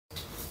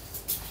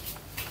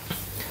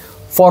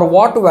For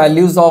what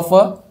values of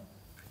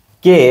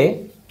k,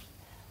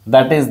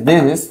 that is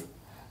this,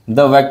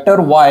 the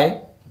vector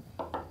y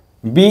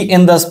be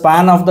in the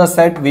span of the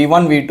set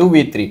v1, v2,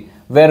 v3,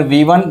 where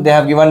v1 they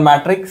have given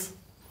matrix,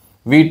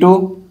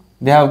 v2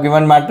 they have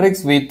given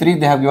matrix, v3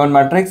 they have given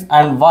matrix,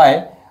 and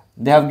y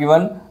they have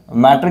given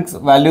matrix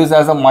values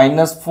as a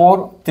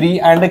 -4, 3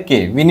 and a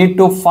k. We need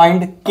to find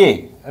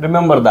k,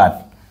 remember that.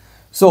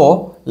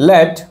 So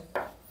let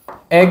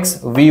x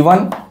v1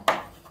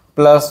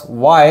 plus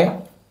y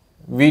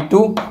v2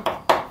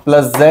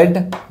 plus z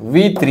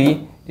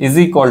v3 is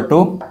equal to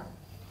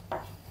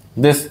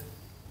this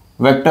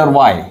vector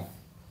y.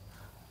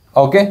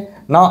 Okay,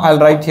 now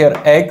I'll write here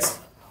x.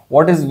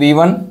 What is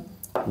v1?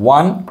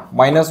 1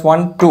 minus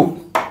 1 2.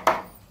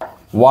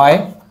 Y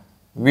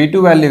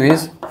v2 value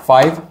is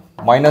 5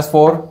 minus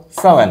 4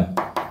 7.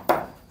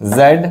 Z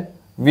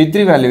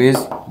v3 value is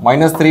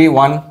 -3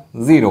 1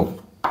 0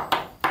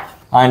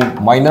 and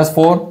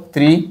 -4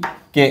 3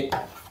 k.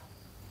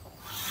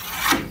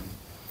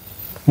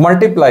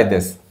 Multiply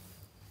this.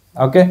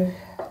 Okay,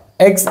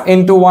 x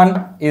into 1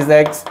 is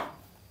x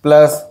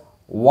plus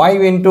y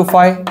into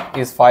 5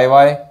 is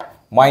 5y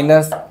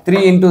minus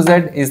 3 into z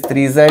is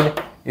 3z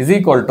is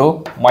equal to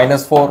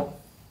 -4.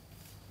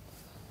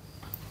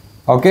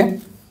 Okay.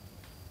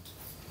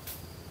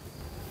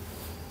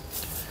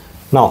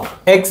 Now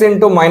x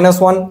into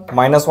 -1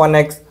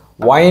 -1x,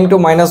 y into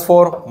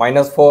 -4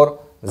 -4,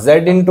 z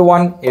into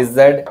 1 is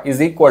z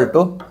is equal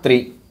to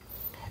 3.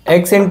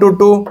 X into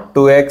 2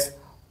 2x,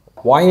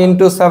 y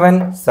into 7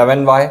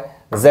 7y,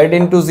 z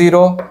into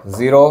 0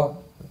 0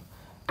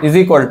 is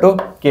equal to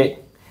k.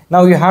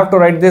 Now you have to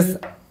write this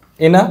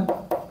in a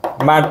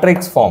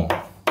matrix form.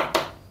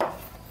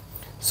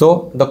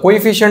 So the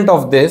coefficient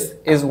of this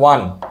is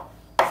 1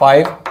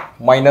 5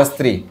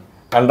 -3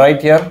 and right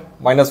here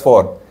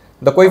 -4.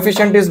 The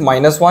coefficient is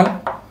 -1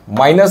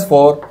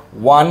 -4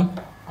 1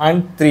 and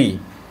 3.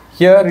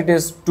 Here it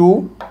is 2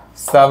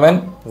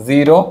 7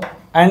 0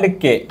 and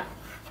k.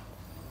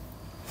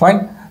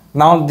 Fine.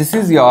 Now this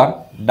is your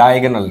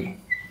diagonal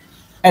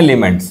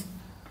elements.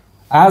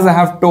 As I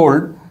have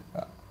told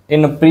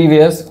in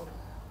previous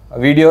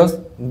videos,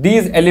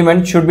 these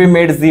elements should be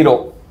made 0.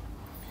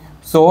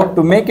 So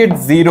to make it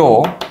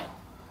 0,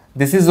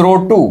 this is row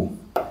 2.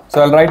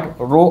 So I'll write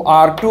row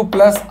R2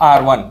 plus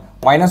R1.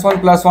 -1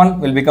 plus 1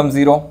 will become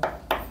 0.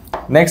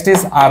 Next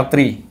is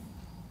R3.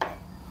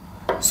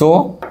 So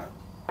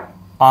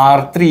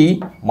R3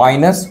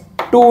 minus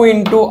 2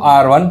 into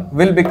R1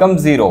 will become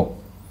 0.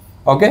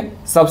 Okay,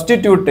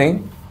 substituting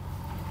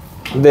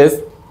this,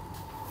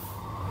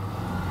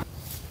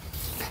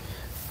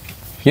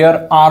 here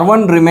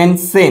R1 remains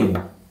same.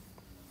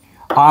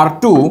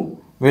 R2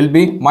 will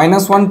be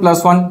 -1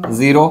 plus 1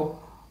 0.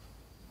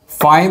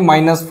 5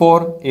 minus 4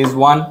 is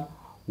 1.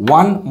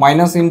 1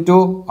 minus into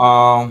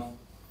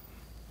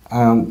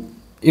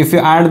if you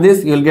add this,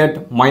 you will get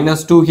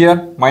 -2 here,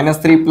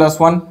 -3 plus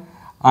 1,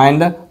 and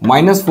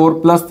 -4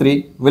 plus 3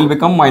 will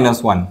become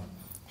 -1.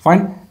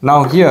 Fine. Now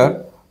here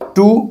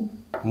 2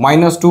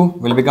 minus 2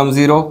 will become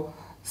 0.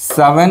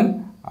 7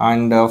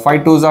 and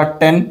 5 2s are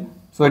 10.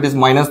 So it is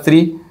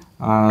 -3,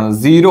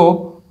 0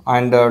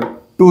 and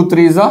 2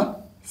 3s are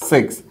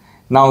 6.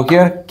 Now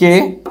here k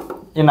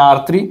in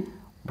R3,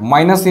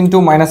 minus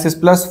into minus is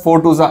plus,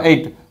 4 2s are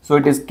 8. So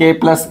it is k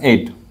plus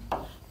 8.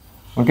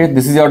 Okay,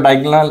 this is your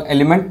diagonal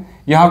element.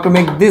 You have to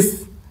make this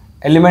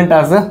element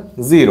as a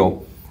 0.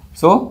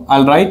 So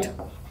I'll write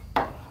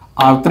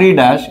R3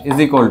 dash is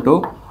equal to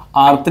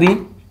R3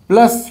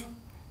 plus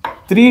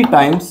 3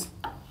 times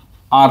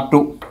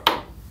R2.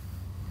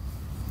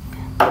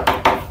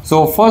 So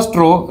first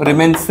row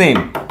remains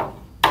same.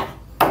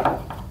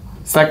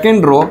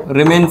 Second row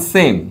remains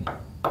same.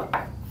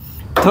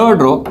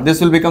 Third row,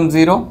 this will become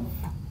 0.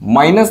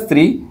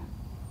 -3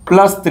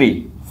 plus 3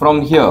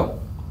 from here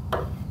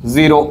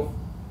 0.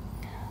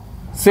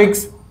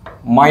 6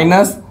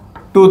 minus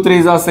 2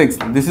 3s are 6.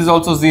 This is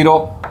also 0.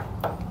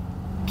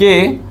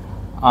 K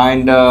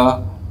and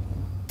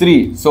 3.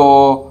 So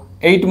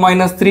 8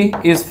 minus 3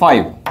 is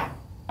 5.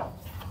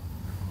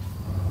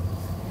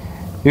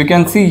 You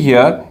can see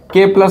here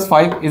k plus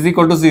 5 is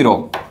equal to 0.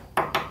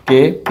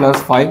 K plus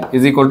 5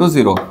 is equal to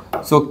 0.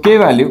 So k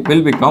value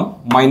will become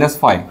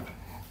 -5.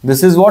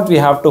 This is what we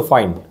have to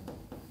find.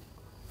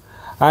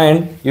 And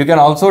you can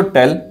also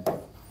tell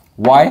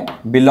y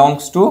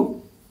belongs to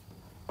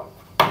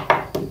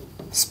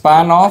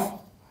span of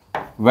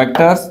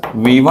vectors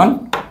v1,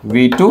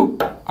 v2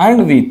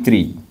 and v3.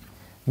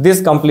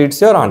 This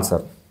completes your answer.